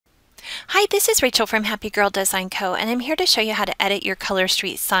Hi, this is Rachel from Happy Girl Design Co. and I'm here to show you how to edit your Color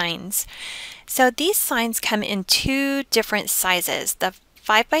Street signs. So these signs come in two different sizes, the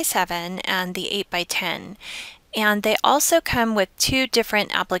 5x7 and the 8x10. And they also come with two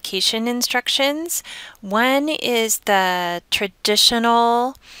different application instructions. One is the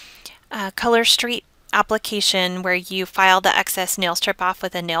traditional Color Street application where you file the excess nail strip off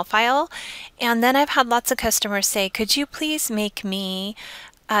with a nail file. And then I've had lots of customers say, could you please make me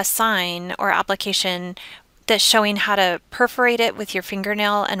a sign or application that's showing how to perforate it with your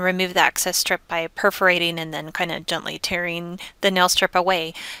fingernail and remove the excess strip by perforating and then kind of gently tearing the nail strip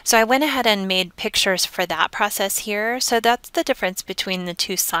away. So I went ahead and made pictures for that process here. So that's the difference between the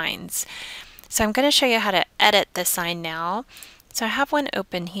two signs. So I'm going to show you how to edit the sign now. So I have one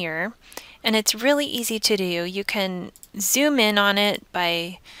open here, and it's really easy to do. You can zoom in on it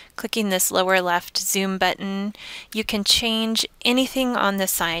by clicking this lower left zoom button. You can change anything on the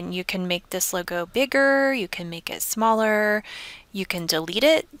sign. You can make this logo bigger, you can make it smaller, you can delete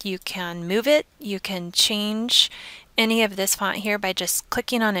it, you can move it, you can change any of this font here by just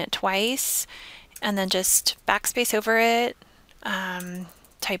clicking on it twice and then just backspace over it.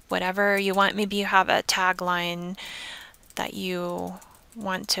 Type whatever you want. Maybe you have a tagline that you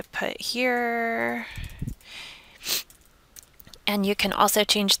want to put here. And you can also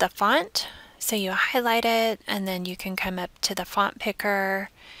change the font. So you highlight it and then you can come up to the font picker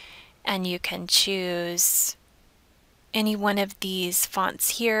and you can choose any one of these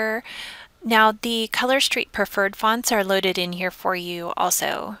fonts here. Now the Color Street preferred fonts are loaded in here for you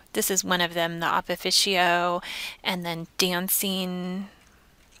also. This is one of them, the Op Officio, and then Dancing.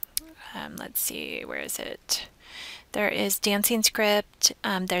 Let's see, where is it? There is Dancing Script,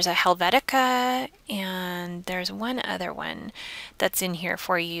 there's a Helvetica, and there's one other one that's in here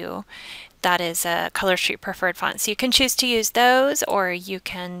for you that is a Color Street preferred font. So you can choose to use those, or you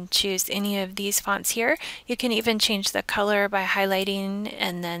can choose any of these fonts here. You can even change the color by highlighting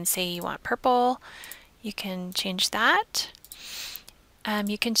and then say you want purple. You can change that.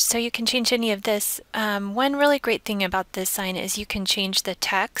 You can change any of this. One really great thing about this sign is you can change the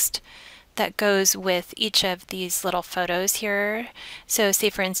text that goes with each of these little photos here. So say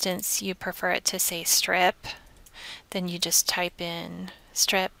for instance you prefer it to say strip, then you just type in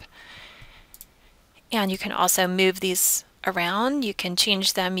strip. And you can also move these around. You can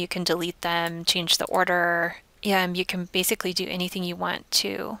change them, you can delete them, change the order. You can basically do anything you want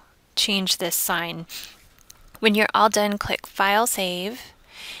to change this sign. When you're all done, click File, Save.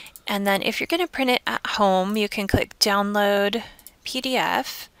 And then if you're going to print it at home, you can click Download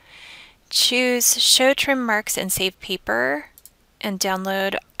PDF. Choose Show Trim Marks and Save Paper and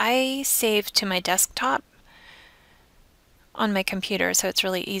download. I save to my desktop on my computer, so it's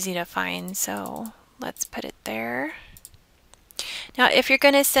really easy to find. So let's put it there. Now if you're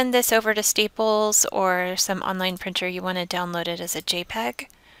going to send this over to Staples or some online printer, you want to download it as a JPEG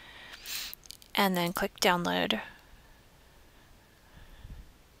and then click Download.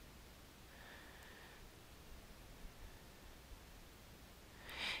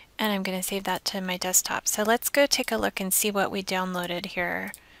 And I'm going to save that to my desktop. So let's go take a look and see what we downloaded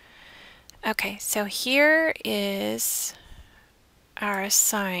here. Okay, so here is our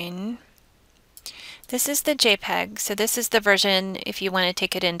sign. This is the JPEG. So this is the version if you want to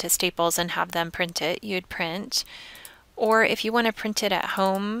take it into Staples and have them print it, you'd print. Or if you want to print it at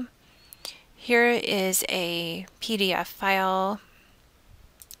home, here is a PDF file.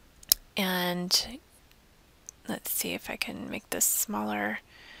 And let's see if I can make this smaller.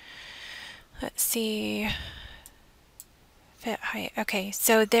 Let's see, fit height. Okay,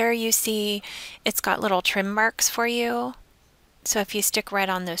 so there you see it's got little trim marks for you. So if you stick right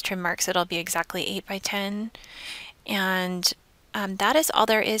on those trim marks, it'll be exactly 8x10. And that is all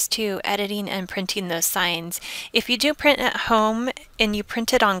there is to editing and printing those signs. If you do print at home and you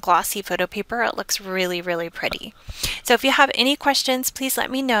print it on glossy photo paper, it looks really, really pretty. So if you have any questions, please let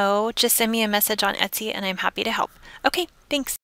me know. Just send me a message on Etsy and I'm happy to help. Okay, thanks.